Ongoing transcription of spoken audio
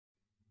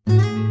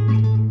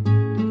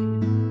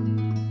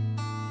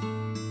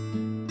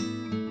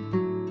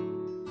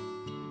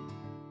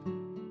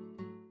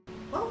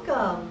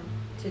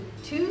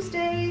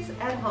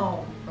at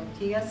Home from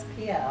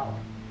T-SPL.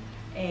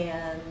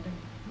 And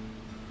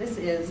this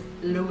is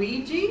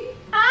Luigi.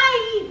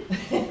 Hi!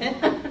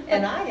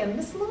 And I am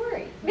Miss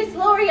Lori. Miss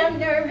Lori, I'm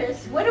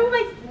nervous. What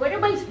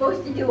am I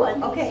supposed to do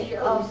on these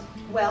shows?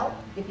 Well,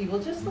 if you will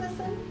just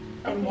listen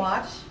and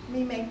watch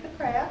me make the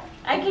craft.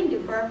 I can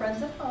do for our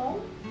friends at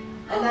home.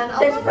 And then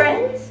there's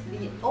friends?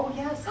 Oh,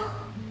 yes.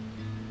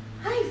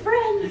 Hi,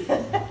 friends.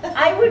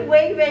 I would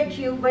wave at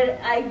you, but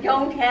I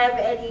don't have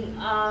any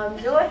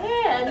arms or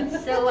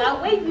hands, so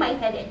I'll wave my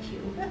head at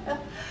you.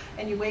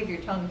 And you wave your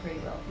tongue pretty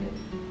well, too.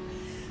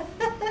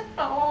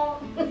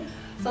 Oh.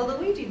 So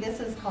Luigi, this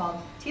is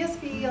called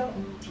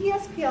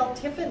T-SPL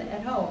Tiffin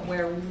at Home,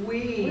 where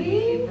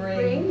we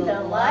bring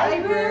the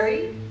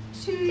library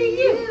to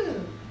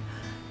you.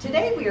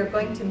 Today we are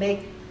going to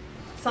make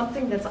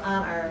something that's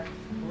on our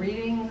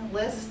reading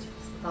list,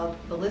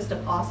 the list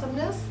of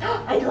awesomeness.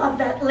 I love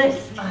that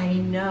list. I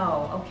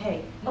know.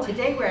 Okay.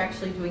 Today we're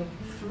actually doing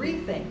 3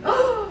 things.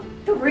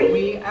 3?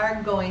 We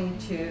are going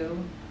to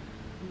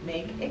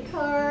make a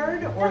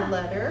card or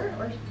letter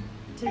or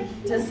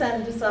to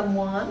send to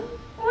someone.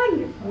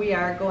 Wonderful. We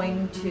are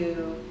going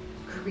to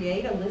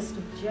create a list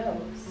of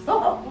jokes.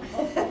 Oh.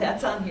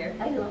 That's on here.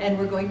 I love and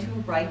we're going to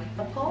write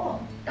a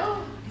poem.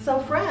 So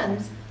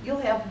friends, you'll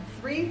have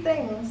 3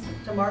 things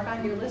to mark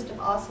on your list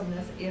of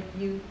awesomeness if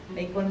you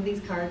make one of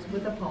these cards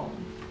with a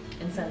poem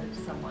and send it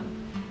to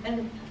someone.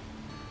 And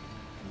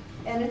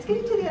it's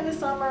getting to the end of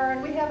summer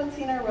and we haven't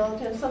seen our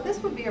relatives, so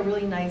this would be a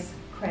really nice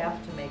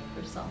craft to make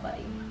for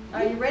somebody.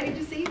 Are you ready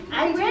to see?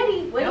 I'm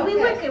ready. What are we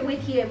working with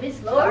here,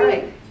 Miss Lori? All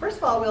right. First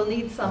of all, we'll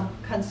need some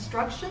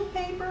construction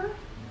paper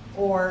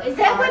or... Is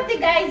that what the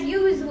guys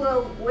use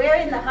while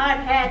wearing the hard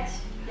hats,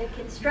 the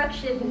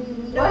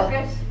construction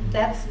workers?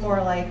 That's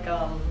more like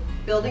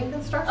building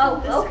construction.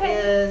 Oh, okay.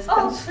 This is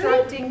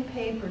constructing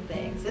paper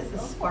things. This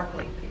is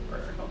sparkling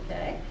paper,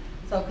 okay?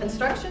 So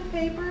construction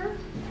paper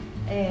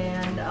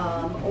and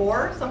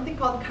or something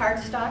called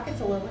cardstock.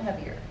 It's a little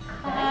heavier.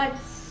 Okay?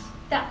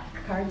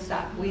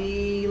 Cardstock.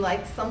 We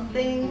like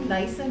something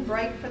nice and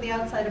bright for the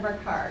outside of our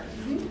card.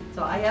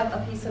 So I have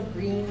a piece of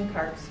green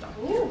cardstock.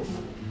 Ooh.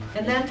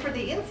 And then for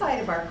the inside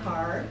of our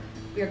card,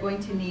 we are going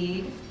to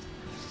need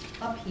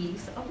a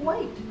piece of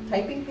white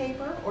typing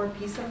paper or a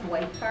piece of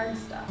white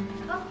cardstock.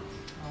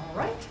 All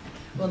right.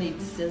 We'll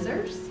need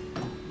scissors,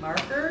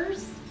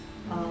 markers.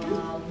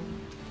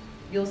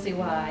 You'll see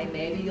why.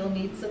 Maybe you'll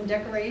need some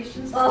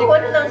decorations. Oh,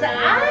 what are those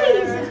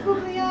eyes?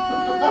 Googly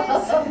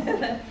eyes.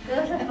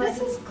 And this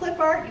is clip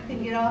art. You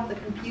can get off the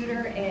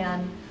computer,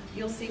 and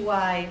you'll see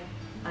why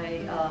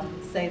I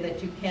say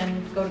that you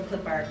can go to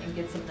clip art and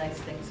get some nice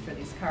things for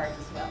these cards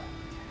as well.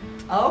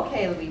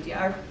 Okay, Luigi,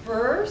 our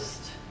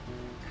first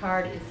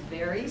card is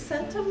very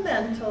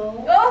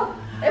sentimental. Oh,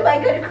 am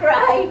I going to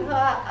cry?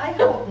 I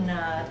hope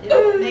not.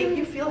 It'll make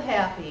you feel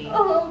happy.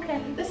 Oh,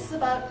 okay. This is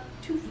about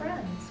 2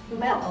 friends who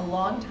met a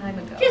long time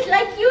ago. Just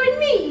like you and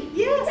me.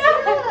 Yes,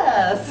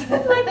 yes.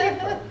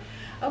 Wonderful.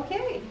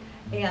 Okay,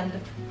 and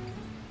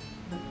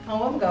the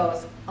poem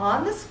goes,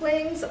 on the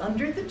swings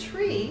under the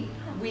tree,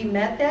 we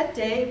met that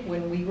day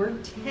when we were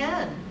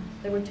 10.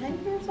 They were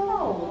 10 years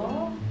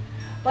old.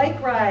 Bike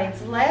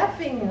rides,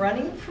 laughing,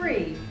 running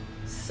free.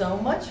 So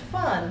much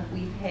fun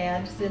we've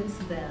had since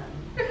then.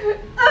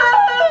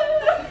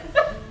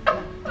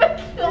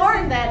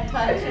 Isn't that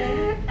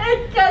touching?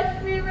 It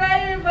touched me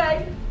right in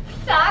my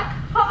sock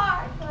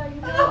heart.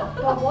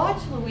 But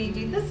watch,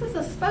 Luigi, this is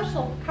a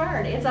special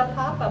card. It's a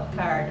pop-up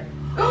card.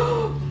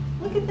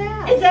 Look at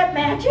that. Is that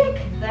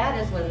magic? That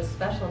is what is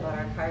special about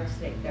our cards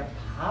today. They're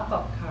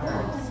pop-up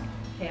cards.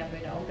 Okay, I'm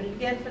going to open it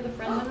again for the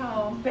friends at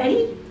home.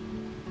 Ready?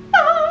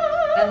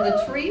 And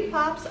the tree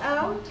pops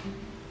out,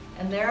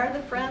 and there are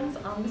the friends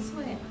on the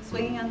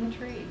swinging on the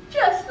tree.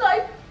 Just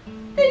like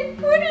they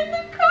put in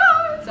the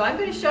card. So I'm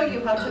going to show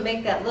you how to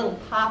make that little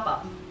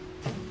pop-up.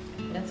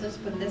 Let's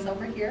just put this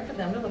over here for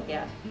them to look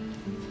at.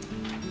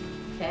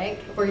 Okay,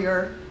 for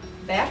your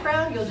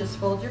background, you'll just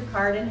fold your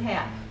card in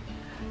half.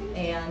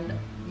 And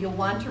you'll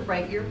want to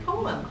write your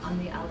poem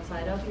on the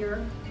outside of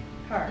your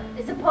card.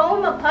 Is a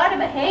poem a part of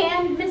a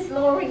hand, Miss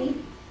Lori?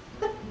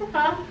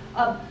 Huh?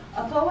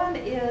 A poem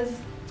is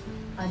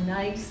a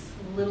nice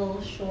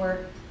little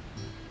short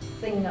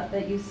thing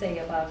that you say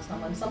about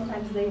someone.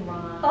 Sometimes they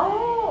rhyme.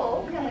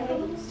 Oh, okay. Yeah, like a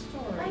little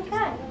story. I Just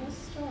got a it. little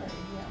story,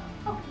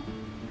 yeah. Okay.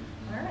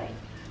 All right.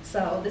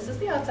 So this is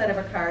the outside of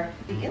a card.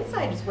 The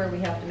inside is where we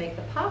have to make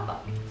the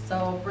pop-up.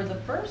 So for the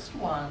first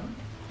one,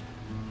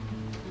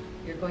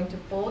 you're going to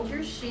fold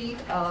your sheet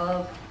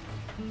of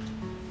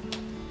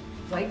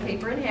white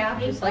paper in half,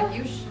 just like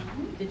you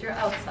did your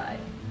outside,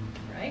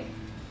 right?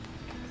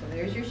 So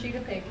there's your sheet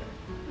of paper.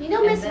 You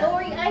know, Miss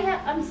Lori,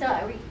 I'm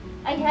sorry.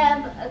 I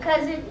have a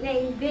cousin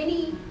named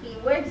Vinny. He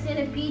works in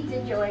a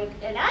pizza joint,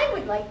 and I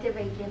would like to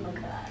make him a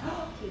card,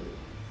 too.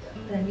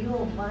 Then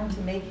you'll want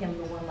to make him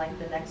the one like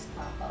the next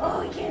pop-up.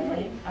 Oh, I can't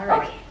wait. All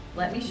right. Okay.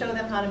 Let me show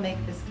them how to make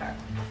this card.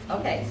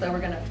 Okay, so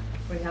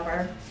we have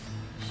our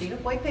sheet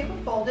of white paper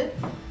folded,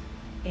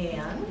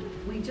 and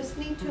we just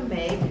need to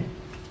make, I'll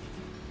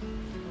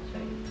show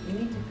you. We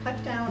need to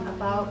cut down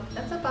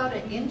that's about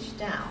an inch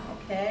down,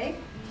 okay?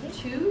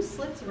 2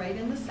 slits right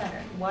in the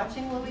center.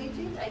 Watching,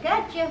 Luigi? I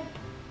got you.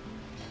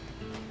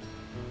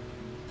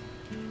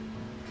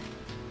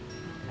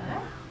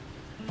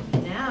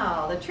 Okay.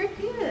 Now, the trick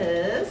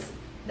is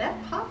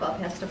that pop-up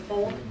has to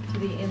fold to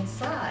the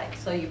inside.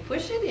 So you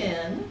push it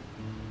in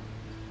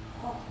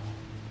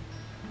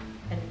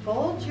and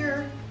fold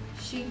your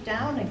sheet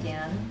down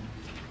again,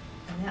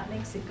 and that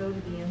makes it go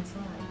to the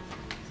inside.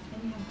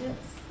 And you have this.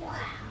 Wow.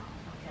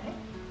 Okay.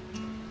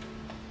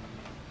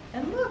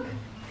 And look,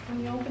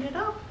 when you open it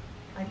up,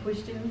 I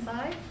pushed it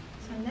inside,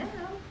 so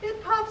now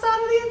it pops out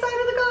of the inside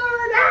of the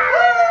card.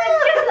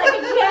 Just like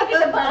a jack in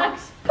the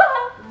box.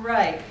 Pop.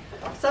 Right.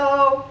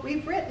 So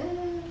we've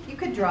written, you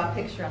could draw a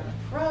picture on the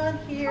front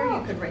here,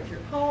 you could write your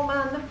poem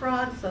on the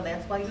front, so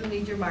that's why you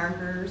need your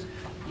markers.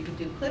 You could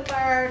do clip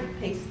art,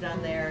 paste it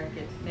on there,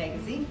 get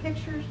magazine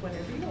pictures,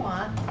 whatever you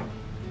want.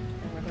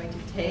 And we're going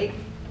to take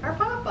our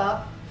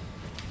pop-up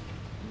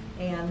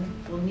and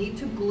we'll need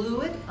to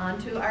glue it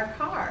onto our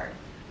card.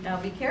 Now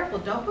be careful,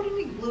 don't put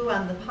any glue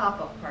on the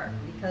pop-up part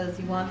because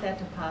you want that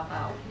to pop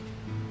out.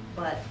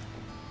 But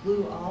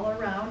glue all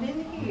around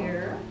in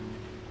here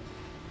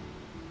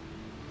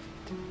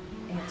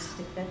and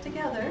stick that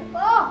together.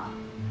 Oh.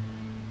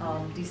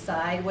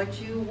 Decide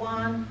what you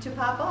want to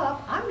pop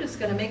up. I'm just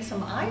going to make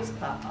some eyes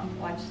pop up.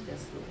 Watch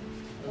this,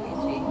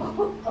 Luigi.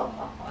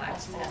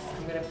 Watch this.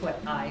 I'm going to put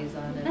eyes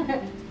on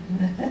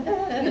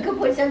it. You could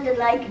put something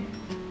like,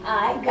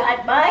 I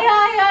got my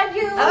eye on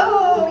you.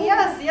 Oh,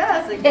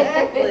 yes,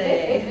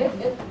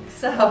 exactly.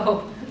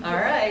 So, all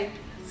right.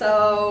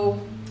 So,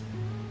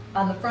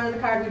 on the front of the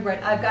card, we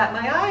write, I've got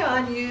my eye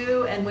on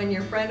you. And when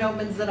your friend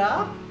opens it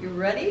up, you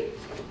ready?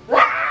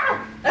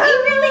 Ah, he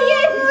really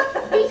is.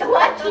 He's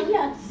watching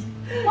us.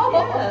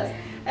 Yes.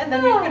 And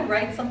then you can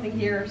write something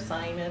here,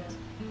 sign it.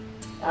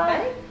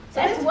 Okay? So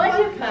That's that's one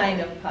wonderful.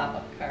 kind of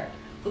pop-up card.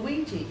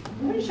 Luigi,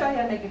 I'm going to show you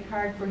how to make a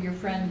card for your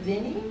friend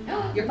Vinny.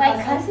 Your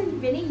My cousin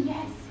Vinny,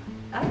 yes.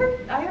 I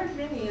heard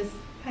Vinny is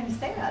kind of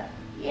sad.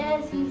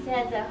 Yes, he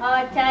has a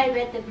hard time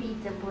at the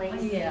pizza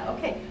place. Yeah,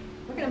 okay.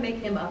 We're going to make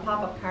him a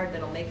pop-up card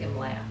that'll make him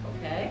laugh,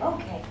 okay?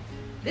 Okay.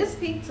 This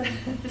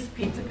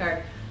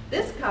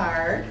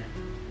card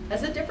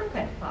has a different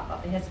kind of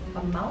pop-up. It has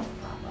a mouth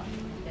pop-up,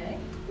 okay?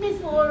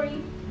 Miss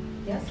Lori,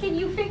 Yes? can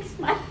you fix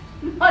my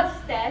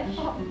mustache?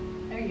 Oh,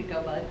 there you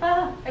go, bud.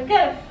 I've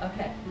got to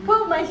Okay.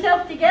 pull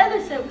myself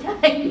together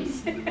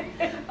sometimes.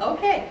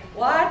 Okay,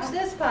 watch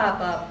this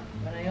pop-up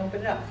when I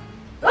open it up.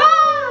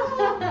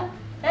 Ah!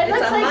 It It's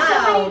looks a like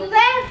somebody mouth.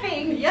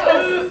 laughing.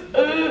 Yes.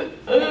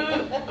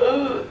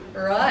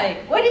 Right.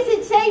 What does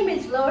it say,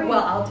 Miss Lori?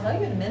 Well, I'll tell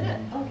you in a minute.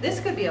 Okay.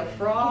 This could be a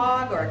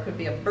frog or it could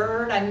be a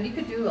bird. I mean, you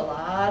could do a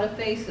lot of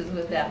faces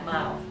with that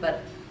mouth.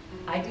 But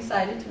I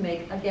decided to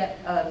make a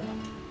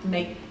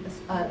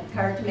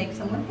card to make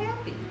someone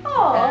happy.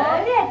 Oh,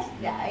 okay? that's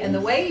nice. And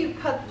the way you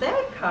cut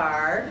that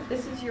card,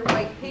 this is your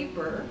white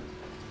paper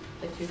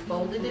that you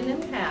folded it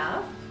in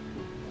half.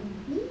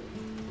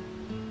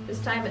 This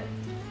time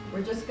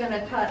we're just going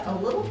to cut a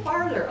little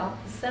farther up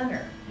the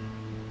center.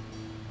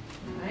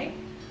 All right?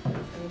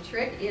 And the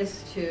trick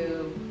is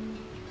to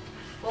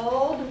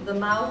fold the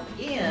mouth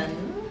in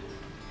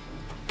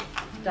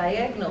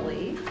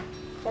diagonally,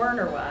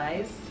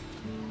 corner-wise,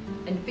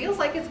 and it feels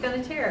like it's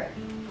going to tear.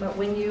 But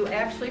when you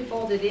actually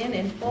fold it in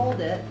and fold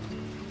it,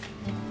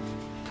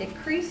 it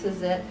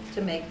creases it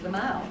to make the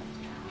mouth.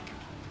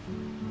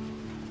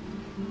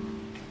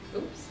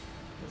 Oops,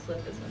 this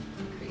lip isn't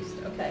creased.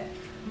 Okay,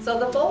 so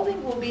the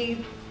folding will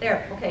be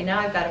there. Okay, now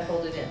I've got to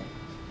fold it in,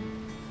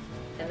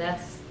 and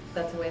that's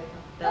the way.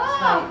 That's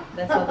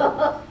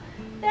how.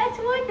 That's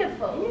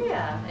wonderful.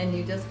 Yeah, and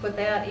you just put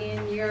that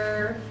in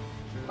your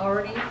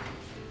already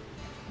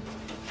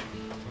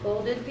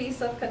folded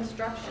piece of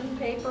construction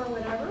paper,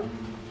 whatever.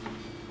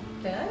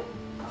 Okay.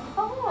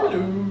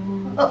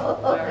 Oh.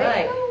 All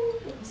right.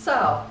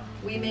 So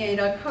we made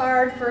a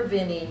card for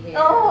Vinny here.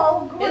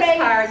 Oh, great. This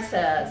card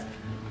says,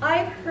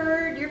 "I've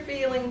heard you're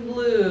feeling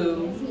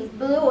blue." Yes, he's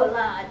blue a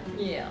lot.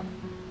 Yeah.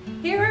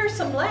 Here are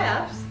some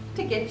laughs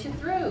to get you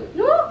through.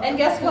 Ooh. And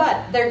guess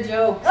what? They're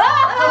jokes.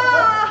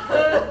 Ah!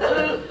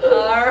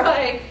 All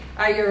right.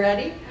 Are you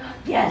ready?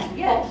 Yes,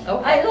 yes.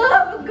 Okay. I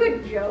love a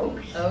good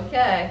joke.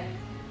 Okay.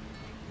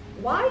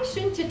 Why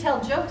shouldn't you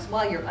tell jokes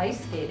while you're ice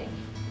skating?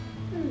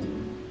 I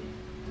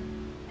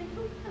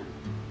don't know.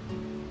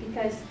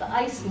 Because the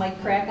ice might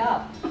crack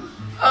up.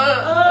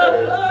 Oh,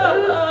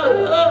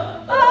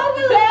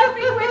 we're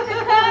laughing with the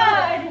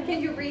card.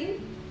 Can you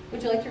read?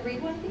 Would you like to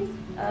read one of these?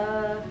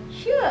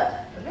 Sure.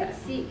 Let's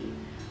see.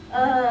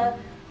 Let's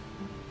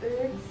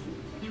see.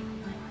 Which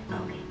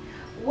one? Okay.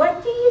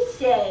 What do you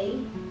say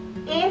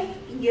if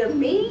you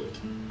meet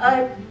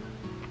a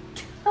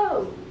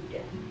toad?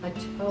 A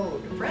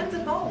toad. Friends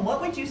at home, what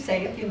would you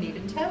say if you meet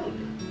a toad?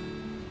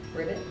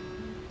 Ribbit?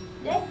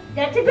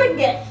 That's a good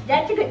guess.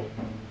 That's a good.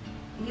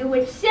 You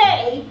would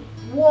say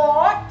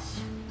warts.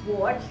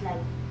 Warts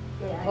like.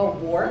 Yeah. A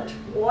wart?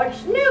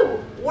 Warts new.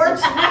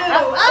 Warts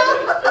new.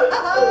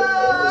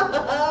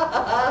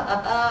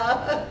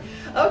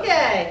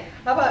 Okay.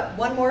 How about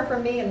one more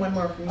from me and one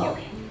more from you?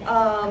 Okay.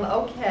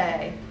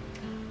 Okay.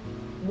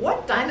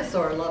 What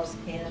dinosaur loves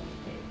pancakes?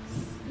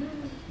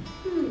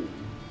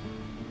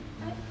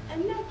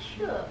 I'm not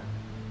sure.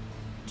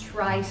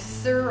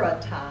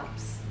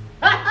 Triceratops.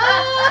 All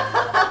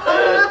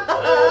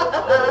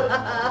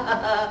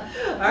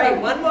right,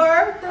 one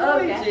more from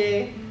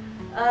Luigi.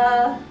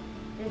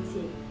 Let's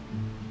see.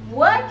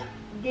 What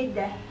did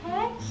the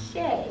hat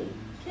say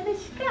to the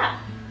scarf?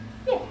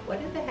 Yeah. What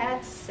did the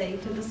hat say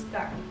to the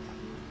scarf?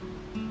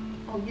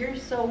 Oh, you're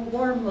so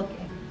warm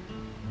looking.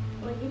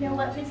 Well, you know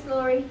what, Miss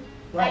Lori?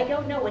 What? I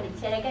don't know what it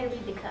said. I gotta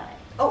read the card.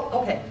 Oh,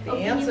 okay. The Oh,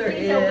 can you answer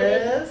please open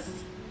it?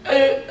 is...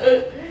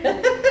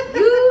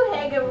 You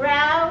hang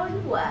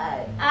around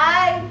while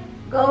I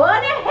go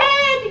on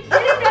ahead.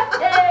 Get it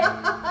ahead.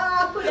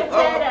 Put a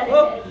head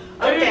on it.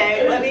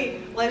 Okay,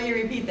 let me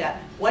repeat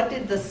that. What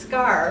did the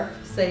scarf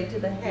say to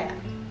the hat?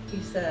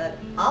 He said,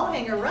 I'll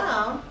hang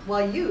around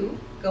while you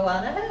go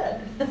on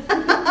ahead.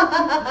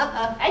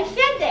 I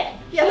said that.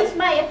 Yes. She's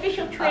my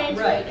official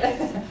translator.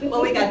 Right.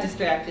 Well, we got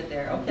distracted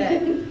there.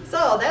 Okay.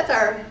 So that's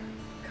our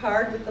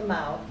card with the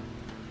mouth.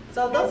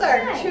 So those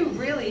That's are nice. two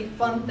really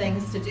fun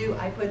things to do.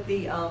 I put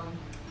the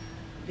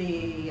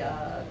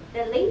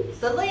links?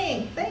 the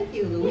link. Thank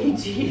you,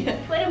 Luigi.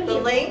 Put 'em The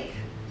here. link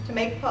to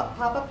make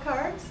pop-up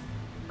cards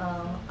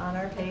on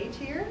our page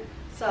here.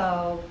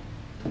 So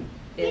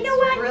it's You know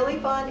what? really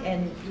fun,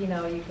 and you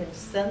know you can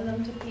send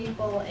them to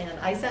people. And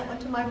I sent one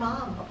to my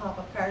mom, a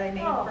pop-up card I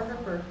made Oh. for her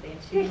birthday, and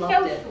she You're loved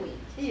so it. sweet.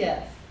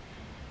 Yes.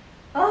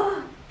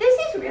 Oh, this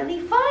is really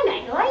fun.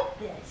 I like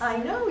this. I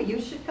know. You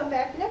should come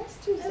back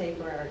next Tuesday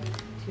for our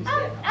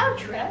Tuesday. I'll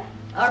try.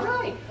 All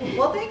right.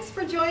 Well, thanks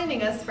for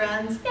joining us,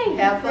 friends. Thank you,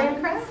 Have fun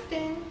friends.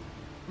 crafting.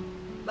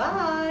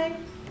 Bye.